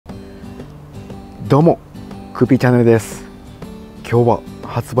どうも、クーピーチャンネルです。今日は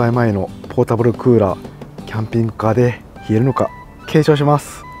発売前のポータブルクーラー、キャンピングカーで冷えるのか検証しま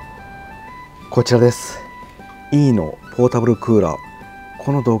す。こちらです。EENOURポータブルクーラー。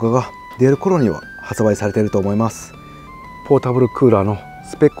この動画が出る頃には発売されていると思います。ポータブルクーラーの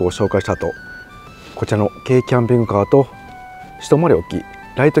スペックを紹介した後、こちらの軽キャンピングカーと一回り大きい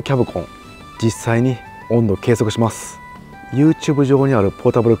ライトキャブコン、実際に温度を計測します。YouTube 上にある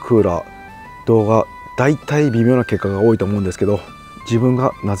ポータブルクーラー動画、だいたい微妙な結果が多いと思うんですけど、自分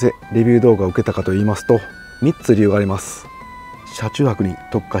がなぜレビュー動画を受けたかと言いますと、3つ理由があります。車中泊に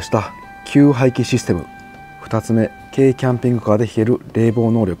特化した吸排気システム、2つ目、軽キャンピングカーで冷える冷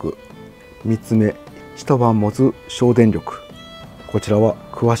房能力、3つ目、一晩持つ省電力。こちらは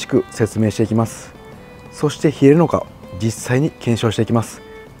詳しく説明していきます。そして冷えるのか実際に検証していきます。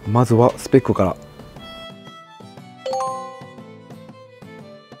まずはスペックから。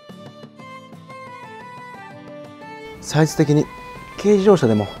サイズ的に軽自動車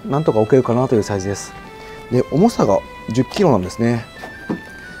でもなんとか置けるかなというサイズです。で、重さが10キロなんですね。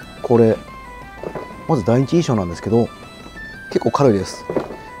これまず第一印象なんですけど、結構軽いです。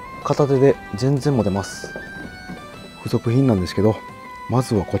片手で全然持てます。付属品なんですけど、ま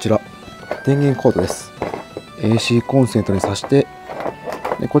ずはこちら電源コードです。 AC コンセントに挿して、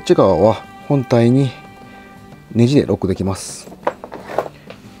でこっち側は本体にネジでロックできます。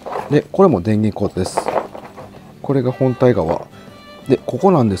でこれも電源コードです。これが本体側で、こ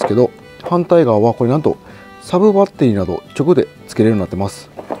こなんですけど、反対側はこれなんとサブバッテリーなど直でつけれるようになってます。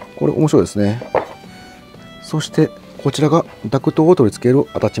これ面白いですね。そしてこちらがダクトを取り付ける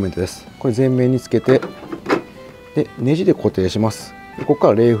アタッチメントです。これ前面につけて、でネジで固定します。でここか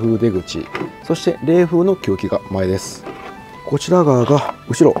ら冷風出口、そして冷風の吸気が前です。こちら側が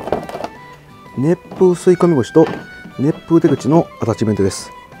後ろ、熱風吸い込み口と熱風出口のアタッチメントで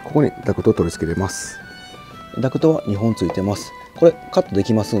す。ここにダクトを取り付けれます。ダクトは2本ついてます。これカットで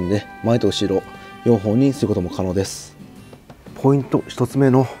きますんで、前と後ろ両方にすることも可能です。ポイント1つ目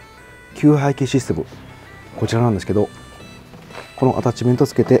の吸排気システム、こちらなんですけど、このアタッチメントを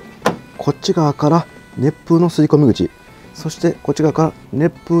つけて、こっち側から熱風の吸い込み口、そしてこっち側から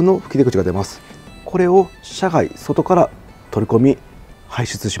熱風の吹き出口が出ます。これを車外外から取り込み排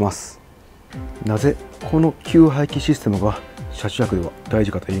出します。なぜこの吸排気システムが車中泊では大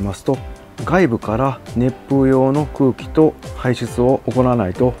事かと言いますと、外部から熱風用の空気と排出を行わな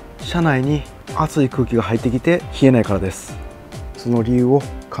いと車内に熱い空気が入ってきて冷えないからです。その理由を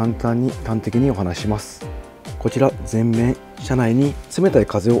簡単に端的にお話しします。こちら前面、車内に冷たい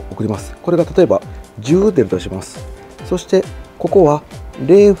風を送ります。これが例えば10出るとします。そしてここは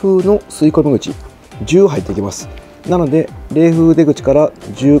冷風の吸い込み口、10入ってきます。なので冷風出口から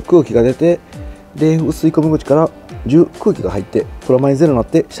10空気が出て、冷風吸い込み口から10空気が入ってプラマイゼロになっ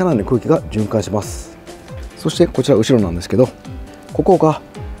て車内の空気が循環します。そしてこちら後ろなんですけど、ここが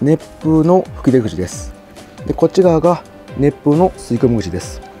熱風の吹き出口です。でこっち側が熱風の吸い込み口で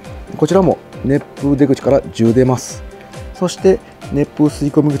す。こちらも熱風出口から10出ます。そして熱風吸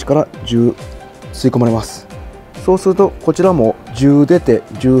い込み口から10吸い込まれます。そうするとこちらも10出て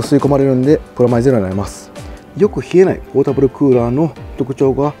10吸い込まれるんでプラマイゼロになります。よく冷えないポータブルクーラーの特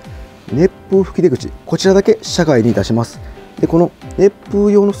徴が熱風吹き出口、こちらだけ車外に出します。でこの熱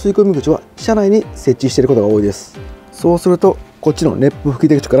風用の吸い込み口は車内に設置していることが多いです。そうするとこっちの熱風吹き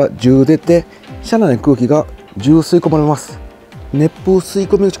出口から10出て、車内の空気が10吸い込まれます。熱風吸い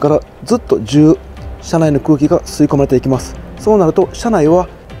込み口からずっと10、車内の空気が吸い込まれていきます。そうなると車内は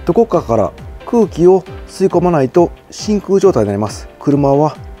どこかから空気を吸い込まないと真空状態になります。車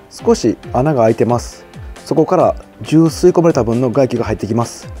は少し穴が開いてます。そこから10吸い込まれた分の外気が入ってきま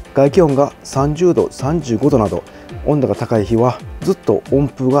す。外気温が30度、35度など温度が高い日はずっと温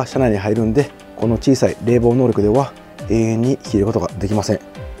風が車内に入るんで、この小さい冷房能力では永遠に冷えることができません。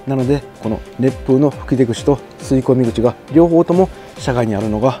なのでこの熱風の吹き出口と吸い込み口が両方とも車外にある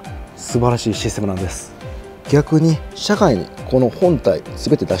のが素晴らしいシステムなんです。逆に車外にこの本体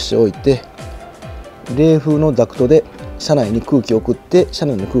全て出しておいて、冷風のダクトで車内に空気を送って、車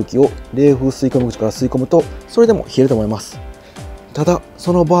内の空気を冷風吸い込み口から吸い込むとそれでも冷えると思います。ただ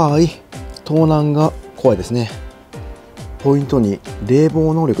その場合盗難が怖いですね。ポイント2、冷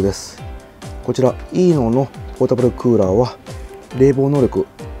房能力です。こちら EENOUR のポータブルクーラーは冷房能力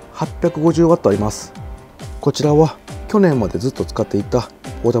 850W あります。こちらは去年までずっと使っていた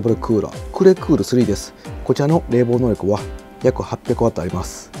ポータブルクーラークレクール3です。こちらの冷房能力は約 800W ありま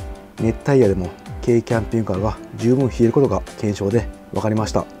す。熱帯夜でも軽キャンピングカーが十分冷えることが検証で分かりま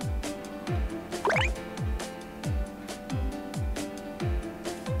した。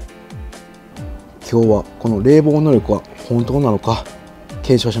今日はこの冷房能力は本当なのか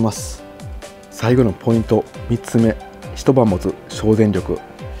検証します。最後のポイント3つ目、一晩持つ省電力。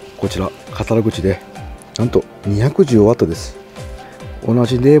こちらカタログ値でなんと 210W です。同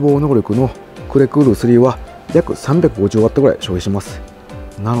じ冷房能力のクレクール3は約 350W ぐらい消費します。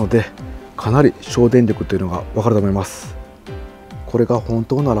なのでかなり省電力というのが分かると思います。これが本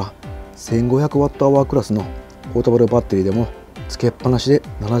当なら 1500Wh クラスのポータブルバッテリーでもつけっぱなしで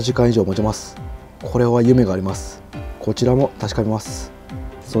7時間以上持ちます。これは夢があります。こちらも確かめます。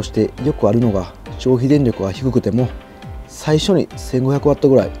そしてよくあるのが、消費電力が低くても最初に 1500W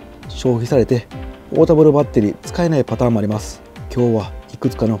ぐらい消費されてポータブルバッテリー使えないパターンもあります。今日はいく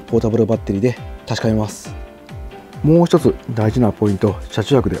つかのポータブルバッテリーで確かめます。もう一つ大事なポイント、車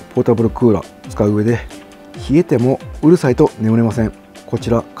中泊でポータブルクーラー使う上で冷えてもうるさいと眠れません。こち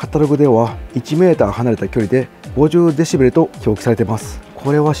らカタログでは 1m 離れた距離で50デシベルと表記されています。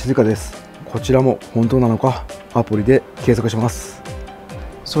これは静かです。こちらも本当なのかアプリで計測します。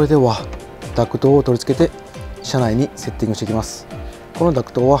それではダクトを取り付けて車内にセッティングしていきます。このダ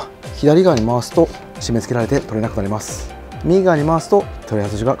クトは左側に回すと締め付けられて取れなくなります。右側に回すと取り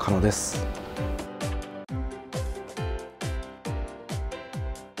外しが可能です。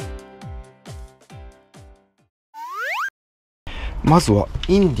まずは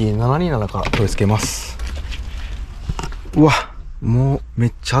インディ727から取り付けます。うわ、もうめ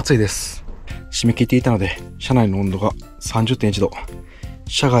っちゃ暑いです。締め切っていたので車内の温度が 30.1 度、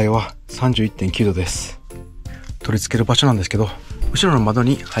車外は 31.9 度です。取り付ける場所なんですけど、後ろの窓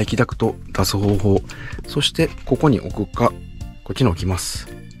に排気ダクトを出す方法、そしてここに置くかこっちに置きます。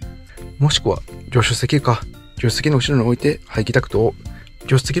もしくは助手席か、助手席の後ろに置いて排気ダクトを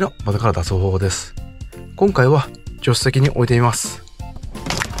助手席の窓から出す方法です。今回は助手席に置いてみます。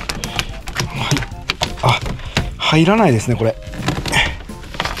はい、入らないですね。これ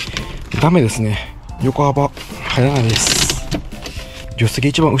ダメですね。横幅入らないです。助手席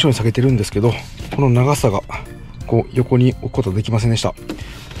一番後ろに下げてるんですけど、この長さがこう横に置くことはできませんでした。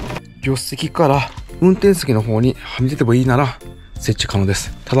助手席から運転席の方にはみ出てもいいなら設置可能で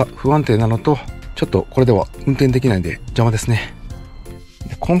す。ただ不安定なのと、ちょっとこれでは運転できないんで邪魔ですね。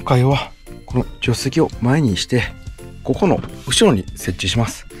今回はこの助手席を前にしてここの後ろに設置しま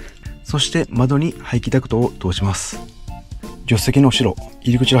す。そして窓に排気ダクトを通します。助手席の後ろ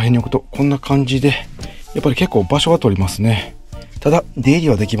入り口ら辺に置くとこんな感じで、やっぱり結構場所は取りますね。ただ出入り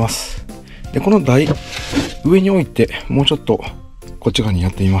はできます。でこの台上に置いてもうちょっとこっち側にや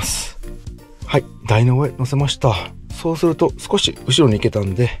ってみます。はい、台の上乗せました。そうすると少し後ろに行けた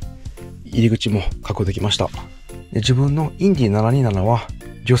んで入り口も確保できました。で自分のインディ727は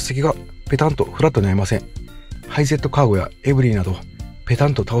助手席がペタンとフラットに合いません。ハイゼットカーゴやエブリーなどペタ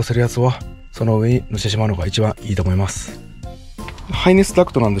ンと倒せるやつはその上に乗せてしまうのが一番いいと思います。ハイネスダ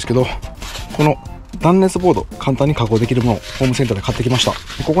クトなんですけど、この断熱ボード簡単に加工できるものをホームセンターで買ってきました。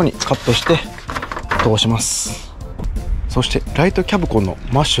ここにカットして通します。そしてライトキャブコンの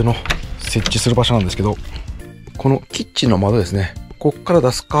マッシュの設置する場所なんですけど、このキッチンの窓ですね、ここから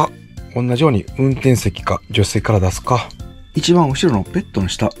出すか、同じように運転席か助手席から出すか、一番後ろのベッドの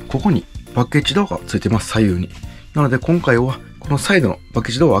下、ここにバケツドアがついてます。左右に。なので今回はこのサイドのバ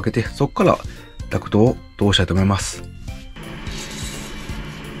ケツドアを開けて、そこからダクトを通したいと思います。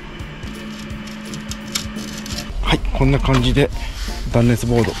はい、こんな感じで断熱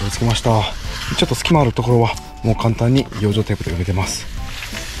ボードをつけました。ちょっと隙間あるところはもう簡単に養生テープで埋めてます。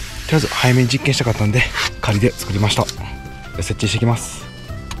とりあえず早めに実験したかったんで仮で作りました。設置していきます。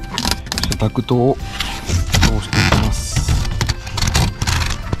ダクトを通していきます。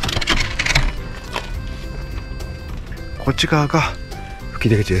こっち側が吹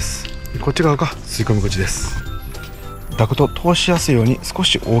き出口です。こっち側が吸い込み口です。ダクト通しやすいように少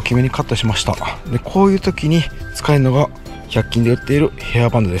し大きめにカットしました。でこういう時に使えるのが100均で売っているヘア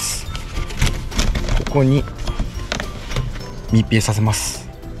バンドです。ここに密閉させます。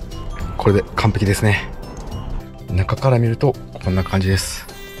これで完璧ですね。中から見るとこんな感じです。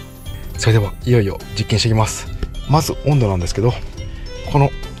それではいよいよ実験していきます。まず温度なんですけど、こ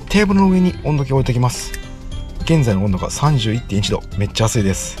のテーブルの上に温度計を置いておきます。現在の温度が 31.1 度、めっちゃ暑い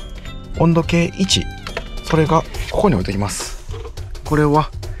です。温度計1、それがここに置いておきます。これは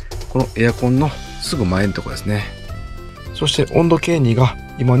このエアコンのすぐ前のところですね。そして温度計2が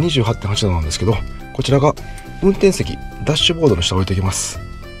今 28.8 度なんですけど、こちらが運転席ダッシュボードの下に置いておきます。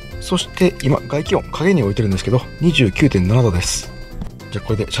そして今外気温影に置いてるんですけど 29.7 度です。じゃあ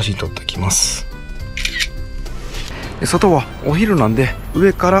これで写真撮っておきます。で外はお昼なんで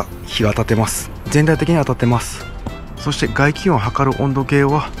上から日が当たってます。全体的に当たってます。そして外気温を測る温度計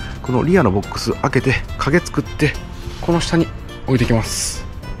はこのリアのボックス開けて影作ってこの下に置いていきます。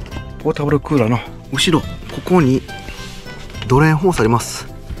ポータブルクーラーの後ろ、ここにドレーンホースあります。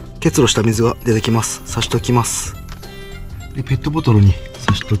結露した水が出てきます。差しときます。でペットボトルに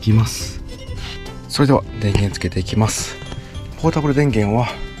差しときます。それでは電源つけていきます。ポータブル電源は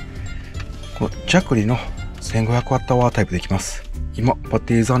この弱利の 1500Wh タイプでいきます。今バッ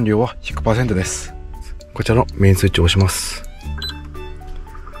テリー残量は 100% です。こちらのメインスイッチを押します。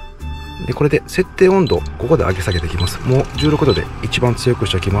でこれで設定温度をここで上げ下げていきます。もう16度で一番強くし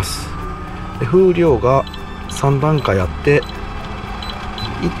ておきます。で風量が3段階あって、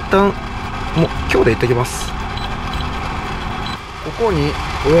一旦もう強でいってきます。ここに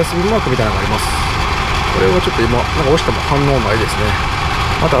お休みマークみたいなのがあります。これはちょっと今なんか押しても反応ないですね。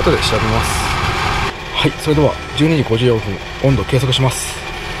また後で調べます。はい、それでは12時54分温度計測します。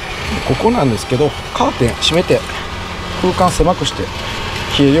ここなんですけど、カーテン閉めて空間狭くして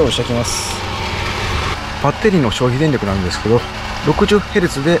冷えるようにしておきます。バッテリーの消費電力なんですけど、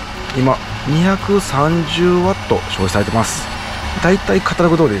 60Hz で今 230W 消費されてます。だいたいカタロ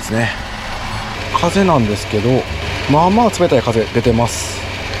グ通りですね。風なんですけど、まあまあ冷たい風出てます。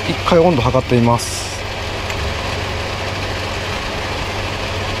一回温度測ってみます。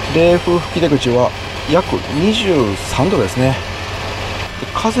冷風吹き出口は約23度ですね。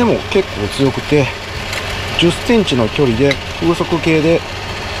風も結構強くて、10センチの距離で風速計で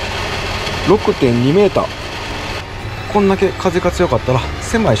 6.2 メーター。こんだけ風が強かったら、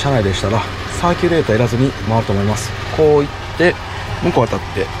狭い車内でしたらサーキュレーターいらずに回ると思います。こういって向こう当たっ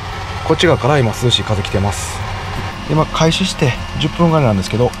て、こっち側から今涼しい風来てます。今開始して10分ぐらいなんです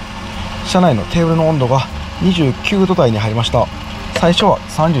けど、車内のテーブルの温度が29度台に入りました。最初は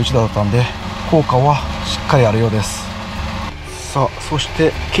31度だったんで、効果はしっかりあるようです。さあ、そし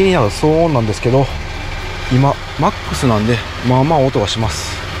て気になる騒音なんですけど、今マックスなんでまあまあ音がしま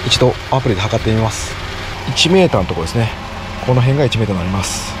す。一度アプリで測ってみます。1メーターのところですね。この辺が1メーターになりま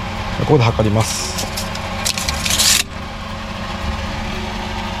す。ここで測ります。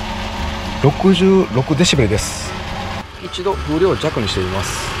66デシベルです。一度風量を弱にしてみま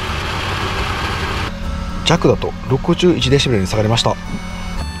す。弱だと61デシベルに下がりました。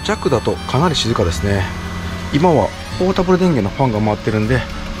弱だとかなり静かですね。今はポータブル電源のファンが回ってるんで、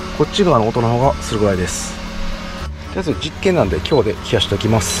こっち側の音の方がするぐらいです。とりあえず実験なんで今日で冷やしておき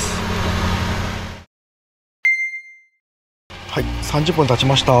ます。はい、30分経ち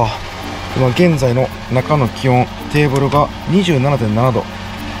ました。今現在の中の気温、テーブルが 27.7 度、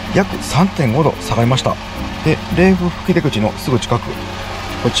約 3.5 度下がりました。で冷風吹き出口のすぐ近く、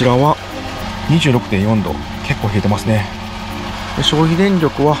こちらは 26.4 度、結構冷えてますね。で消費電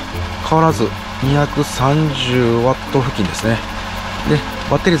力は変わらず 230W 付近ですね。で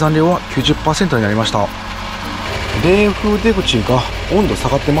バッテリー残量は 90% になりました。冷風出口が温度下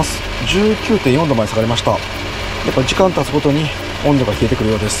がってます。 19.4 度まで下がりました。やっぱり時間経つごとに温度が冷えてく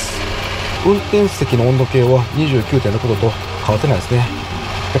るようです。運転席の温度計は 29.6 度と変わってないですね。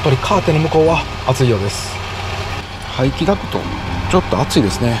やっぱりカーテンの向こうは暑いようです。排気ダクトちょっと暑いで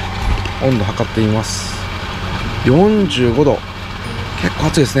すね。温度測ってみます。45度、結構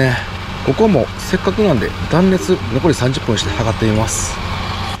暑いですね。ここもせっかくなんで断熱残り30分して測ってみます。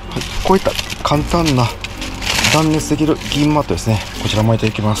はい、こういった簡単な断熱できる銀マットですね。こちら巻いて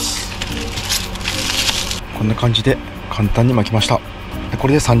いきます。こんな感じで簡単に巻きました。こ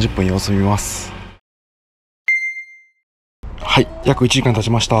れで30分様子見ます。はい、約1時間経ち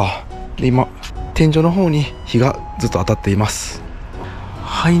ました。で今天井の方に日がずっと当たっています。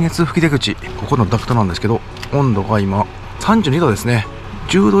排熱吹き出口、ここのダクトなんですけど、温度が今32度ですね。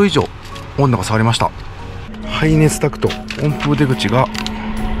10度以上温度が下がりました。排熱ダクト、温風出口が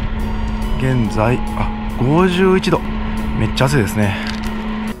現在51度、めっちゃ暑いですね。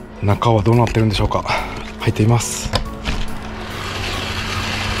中はどうなってるんでしょうか。入っています。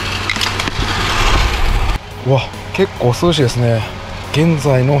うわ、結構涼しいですね。現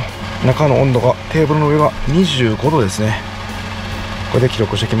在の中の温度が、テーブルの上が25度ですね。これで記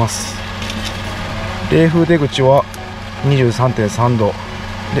録していきます。冷風出口は 23.3 度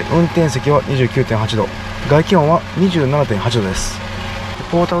で、運転席は 29.8 度、外気温は 27.8 度です。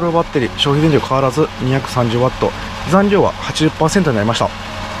ポータブルバッテリー消費電力変わらず 230W、 残量は 80% になりました。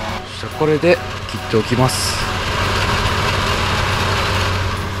これで切っておきます。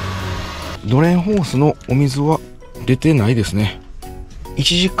ドレーンホースのお水は出てないですね。1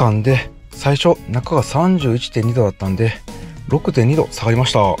時間で最初中が 31.2 度だったんで 6.2 度下がりま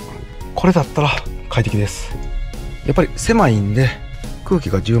した。これだったら快適です。やっぱり狭いんで空気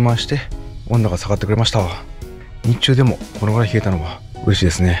が充満して温度が下がってくれました。日中でもこのぐらい冷えたのは嬉しい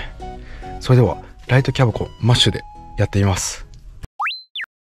ですね。それではライトキャブコンマッシュでやってみます。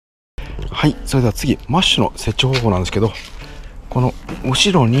はい、それでは次マッシュの設置方法なんですけど、この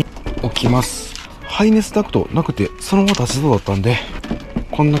後ろに置きます。排熱ダクトなくてそのまま立ちそうだったんで、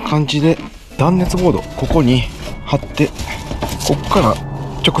こんな感じで断熱ボードここに貼って、ここから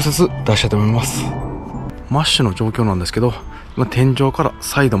直接出したいと思います。マッシュの状況なんですけど、天井から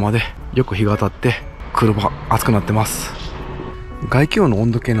サイドまでよく日が当たって車熱くなってます。外気温の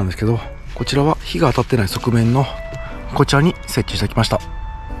温度計なんですけど、こちらは日が当たってない側面のこちらに設置してきました。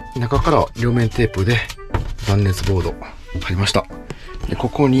中からは両面テープで断熱ボード貼りました。でこ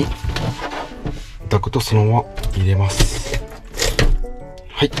こにダクトそのまま入れます。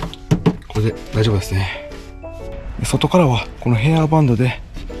はい、これで大丈夫ですね。で外からはこのヘアバンドで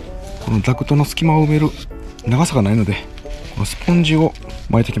このダクトの隙間を埋める長さがないので、このスポンジを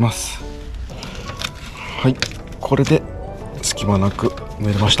巻いてきます。はい、これで隙間なく埋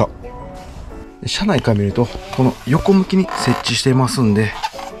めれました。車内から見るとこの横向きに設置していますんで、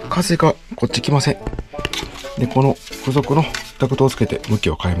風がこっち来ません。でこの付属のダクトをつけて向き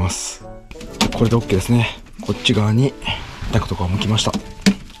を変えます。これで OK ですね。こっち側にダクトが向きました。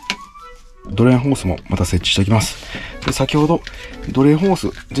ドレーンホースもまた設置しておきます。で先ほどドレーンホース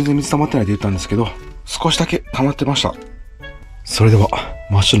全然水溜まってないと言ったんですけど、少しだけ溜まってました。それでは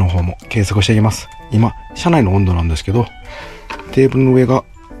マッシュの方も計測していきます。今車内の温度なんですけど、テーブルの上が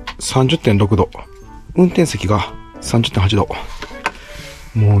 30.6 度、運転席が 30.8 度。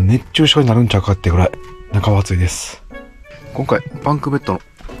もう熱中症になるんちゃうかってぐらい中は暑いです。今回バンクベッドの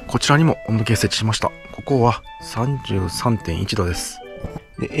こちらにも温度計設置しました。ここは 33.1 度です。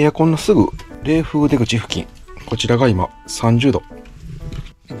でエアコンのすぐ冷風出口付近、こちらが今30度。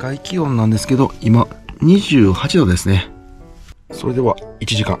外気温なんですけど今28度ですね。それでは1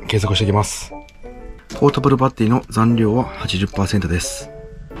時間計測していきます。ポータブルバッテリーの残量は 80% です。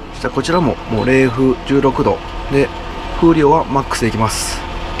そしてこちらももう冷風16度で、風量はマックスでいきます。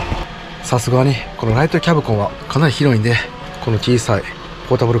さすがにこのライトキャブコンはかなり広いんで、この小さい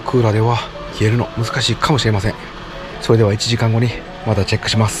ポータブルクーラーでは冷えるの難しいかもしれません。それでは1時間後にまたチェック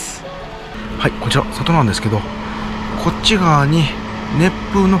します。はい、こちら外なんですけど、こっち側に熱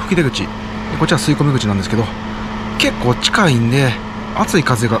風の吹き出口、こっちは吸い込み口なんですけど、結構近いんで熱い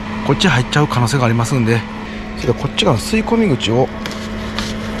風がこっち入っちゃう可能性がありますんで、それでこっち側の吸い込み口を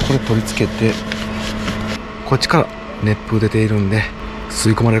これ取り付けて、こっちから熱風出ているんで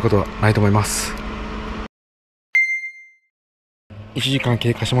吸い込まれることはないと思います。1時間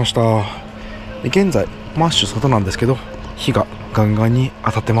経過しました。で現在マッシュ外なんですけど、火がガンガンに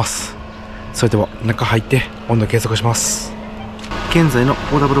当たってます。それでは中入って温度計測します。現在の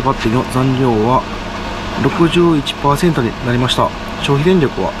ポータブルバッテリーの残量は 61% になりました。消費電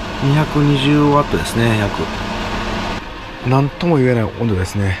力は 220W ですね。約なんとも言えない温度で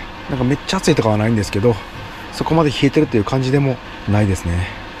すね。なんかめっちゃ暑いとかはないんですけど、そこまで冷えてるっていう感じでもないですね。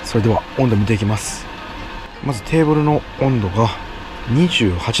それでは温度見ていきます。まずテーブルの温度が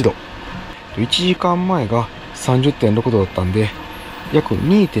28度。1時間前が 30.6 度だったんで、約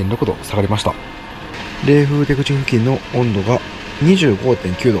 2.6 度下がりました。冷風出口付近の温度が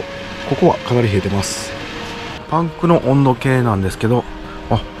 25.9 度。ここはかなり冷えてます。パンクの温度計なんですけど、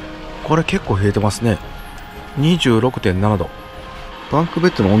これ結構冷えてますね。26.7 度。バンクベ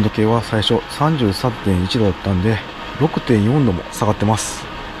ッドの温度計は最初 33.1 度だったんで 6.4 度も下がってます。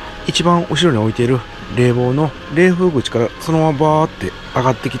一番後ろに置いている冷房の冷風口からそのままバーって上が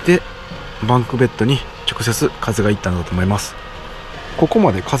ってきて、バンクベッドに直接風がいったんだと思います。ここ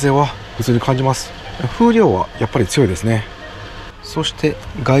まで風は普通に感じます。風量はやっぱり強いですね。そして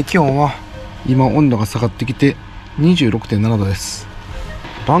外気温は今温度が下がってきて 26.7 度です。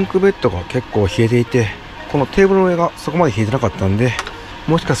バンクベッドが結構冷えていて、このテーブルの上がそこまで冷えてなかったんで、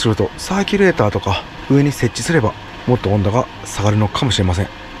もしかするとサーキュレーターとか上に設置すればもっと温度が下がるのかもしれません。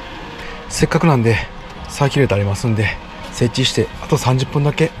せっかくなんでサーキュレーターありますんで、設置してあと30分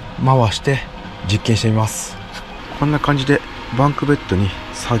だけ回して実験してみます。こんな感じでバンクベッドに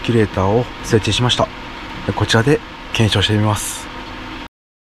サーキュレーターを設置しました。こちらで検証してみます。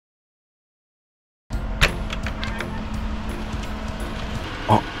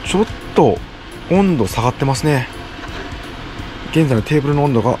ちょっと温度下がってますね。現在のテーブルの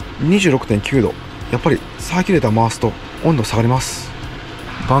温度が 26.9 度。やっぱりサーキュレーター回すと温度下がります。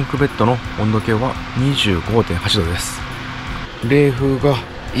バンクベッドの温度計は 25.8 度です。冷風が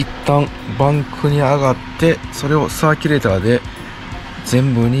一旦バンクに上がって、それをサーキュレーターで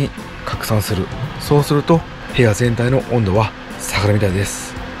全部に拡散する。そうすると部屋全体の温度は下がるみたいで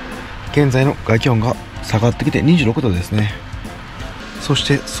す。現在の外気温が下がってきて26度ですね。そし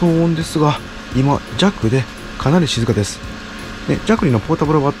て騒音ですが、今弱でかなり静かです。で弱のポータ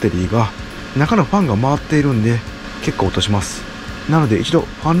ブルバッテリーが中のファンが回っているんで結構音します。なので一度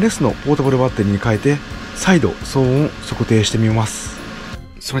ファンレスのポータブルバッテリーに変えて再度騒音を測定してみます。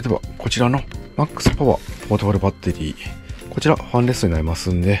それではこちらのマックスパワーポータブルバッテリーこちらファンレスになりま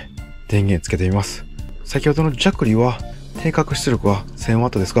すんで、電源つけてみます。先ほどの弱離は定格出力は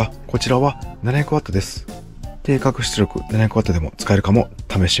 1000W ですが、こちらは 700W です。定格出力 700W でも使えるかも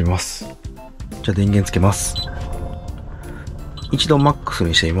試してみます。じゃあ電源つけます。一度マックス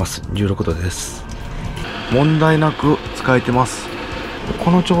にしてみます。16度です。問題なく使えてます。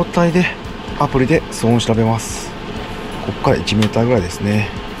この状態でアプリで騒音調べます。ここから 1m ぐらいですね。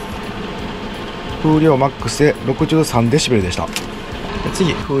風量マックスで63デシベルでした。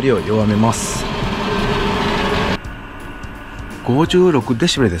次、風量弱めます。56デ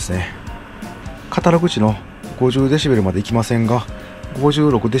シベルですね。カタログ値の50デシベルまでいきませんが、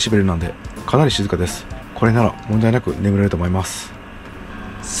56デシベルなんでかなり静かです。これなら問題なく眠れると思います。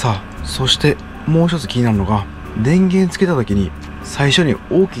さあ、そしてもう一つ気になるのが、電源つけた時に最初に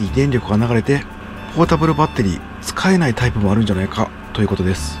大きい電力が流れてポータブルバッテリー使えないタイプもあるんじゃないかということ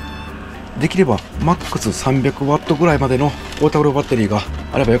です。できればマックス 300W ぐらいまでのポータブルバッテリーが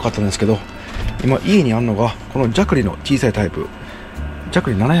あればよかったんですけど、今家にあるのがこの弱離の小さいタイプ、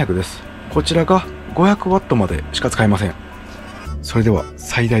弱離700です。こちらが 500W までしか使えません。それでは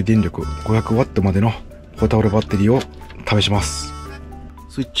最大電力 500W までのポータブルバッテリーを試します。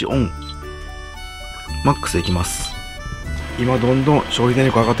スイッチオン、マックスでいきます。今どんどん消費電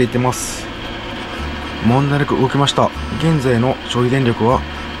力上がっていってます。問題なく動きました。現在の消費電力は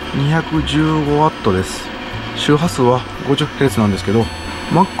 215W です。周波数は 50Hz なんですけど、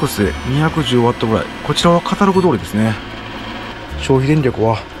マックスで 210W ぐらい。こちらはカタログ通りですね。消費電力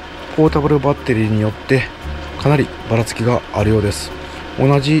はポータブルバッテリーによってかなりばらつきがあるようです。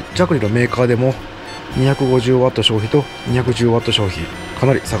同じ弱離のメーカーでも 250W 消費と 210W 消費、か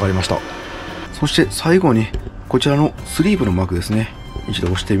なり下がりました。そして最後にこちらのスリーブのマークですね。一度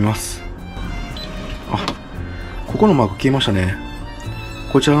押してみます。ここのマーク消えましたね。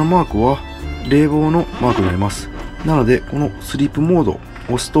こちらのマークは冷房のマークになります。なのでこのスリープモードを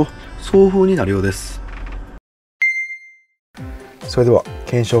押すと送風になるようです。それでは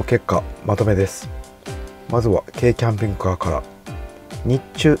検証結果まとめです。まずは軽キャンピングカーから。日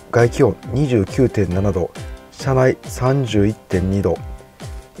中外気温 29.7 度、車内 31.2 度、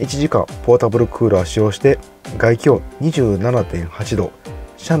1時間ポータブルクーラー使用して外気温 27.8 度、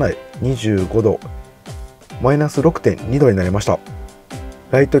車内25度、マイナス 6.2 度になりました。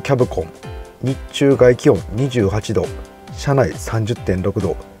ライトキャブコン、日中外気温28度、車内 30.6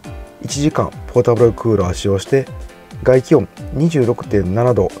 度、1時間ポータブルクーラー使用して外気温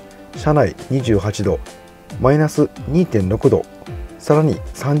 26.7 度、車内28度、マイナス 2.6 度、さらに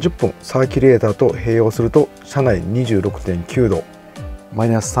30分サーキュレーターと併用すると車内 26.9 度、マイ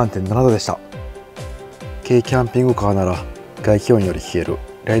ナス 3.7 度でした。軽キャンピングカーなら外気温より冷える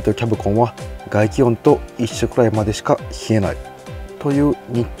ライトキャブコンは外気温と一緒くらいまでしか冷えないという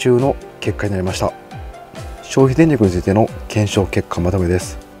日中の結果になりました。消費電力についての検証結果まとめで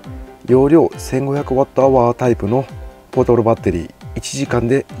す。容量 1500Wh タイプのポータブルバッテリー1時間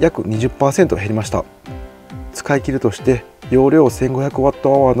で約 20% 減りました。使い切るとして容量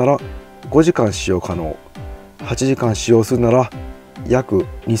 1500Wh なら5時間使用可能、8時間使用するなら約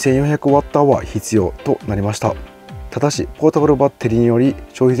 2400Wh 必要となりました。ただしポータブルバッテリーにより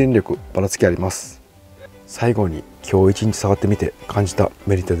消費電力ばらつきあります。最後に今日一日触ってみて感じた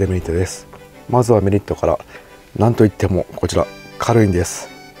メリットデメリットです。まずはメリットから。なんといってもこちら軽いんです。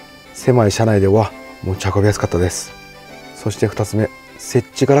狭い車内では持ち運びやすかったです。そして2つ目、設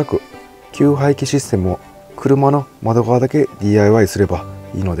置が楽。吸排気システムを車の窓側だけ DIY すれば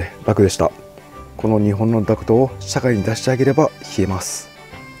いいので楽でした。この2本のダクトを車外に出してあげれば冷えます。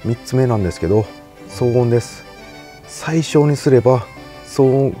3つ目なんですけど、騒音です。最小にすれば騒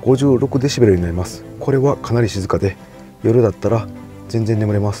音56デシベルになります。これはかなり静かで夜だったら全然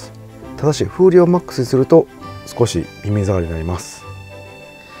眠れます。ただし風量マックスにすると少し耳障りになります。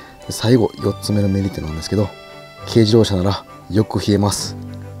最後4つ目のメリットなんですけど、軽自動車ならよく冷えます。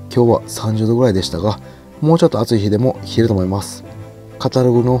今日は30度ぐらいでしたが、もうちょっと暑い日でも冷えると思います。カタ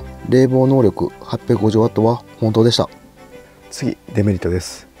ログの冷房能力 850W は本当でした。次、デメリットで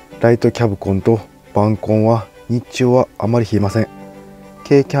す。ライトキャブコンとバンコンは日中はあまり冷えません。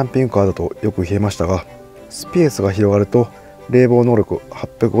軽キャンピングカーだとよく冷えましたが、スペースが広がると冷房能力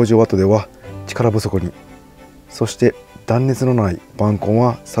 850W では力不足に。そして断熱のないバンコン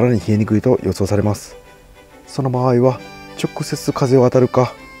はさらに冷えにくいと予想されます。その場合は直接風を当たる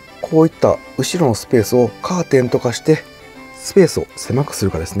か、こういった後ろのスペースをカーテンとかしてスペースを狭くす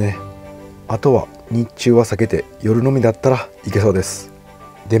るかですね。あとは日中は避けて夜のみだったらいけそうです。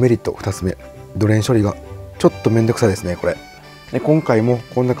デメリット2つ目、ドレン処理がちょっとめんどくさいですね。これで今回も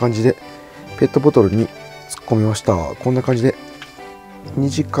こんな感じでペットボトルに突っ込みました。こんな感じで2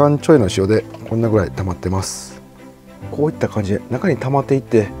時間ちょいの使用でこんなぐらい溜まってます。こういった感じで中に溜まっていっ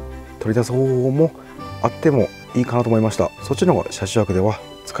て取り出す方法もあってもいいかなと思いました。そっちの方が車中泊では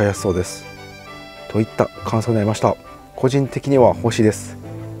使いやすそうです。といった感想になりました。個人的には欲しいです。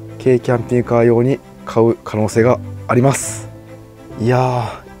軽キャンピングカー用に買う可能性があります。い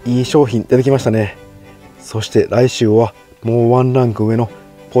やー、いい商品出てきましたね。そして来週はもうワンランク上の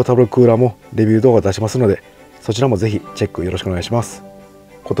ポータブルクーラーもレビュー動画出しますので、そちらもぜひチェックよろしくお願いします。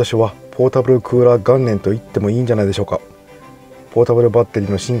今年はポータブルクーラー元年と言ってもいいんじゃないでしょうか。ポータブルバッテリ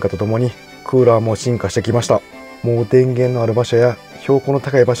ーの進化とともにクーラーも進化してきました。もう電源のある場所や標高の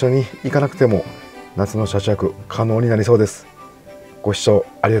高い場所に行かなくても夏の車中泊可能になりそうです。ご視聴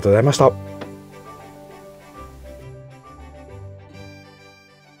ありがとうございました。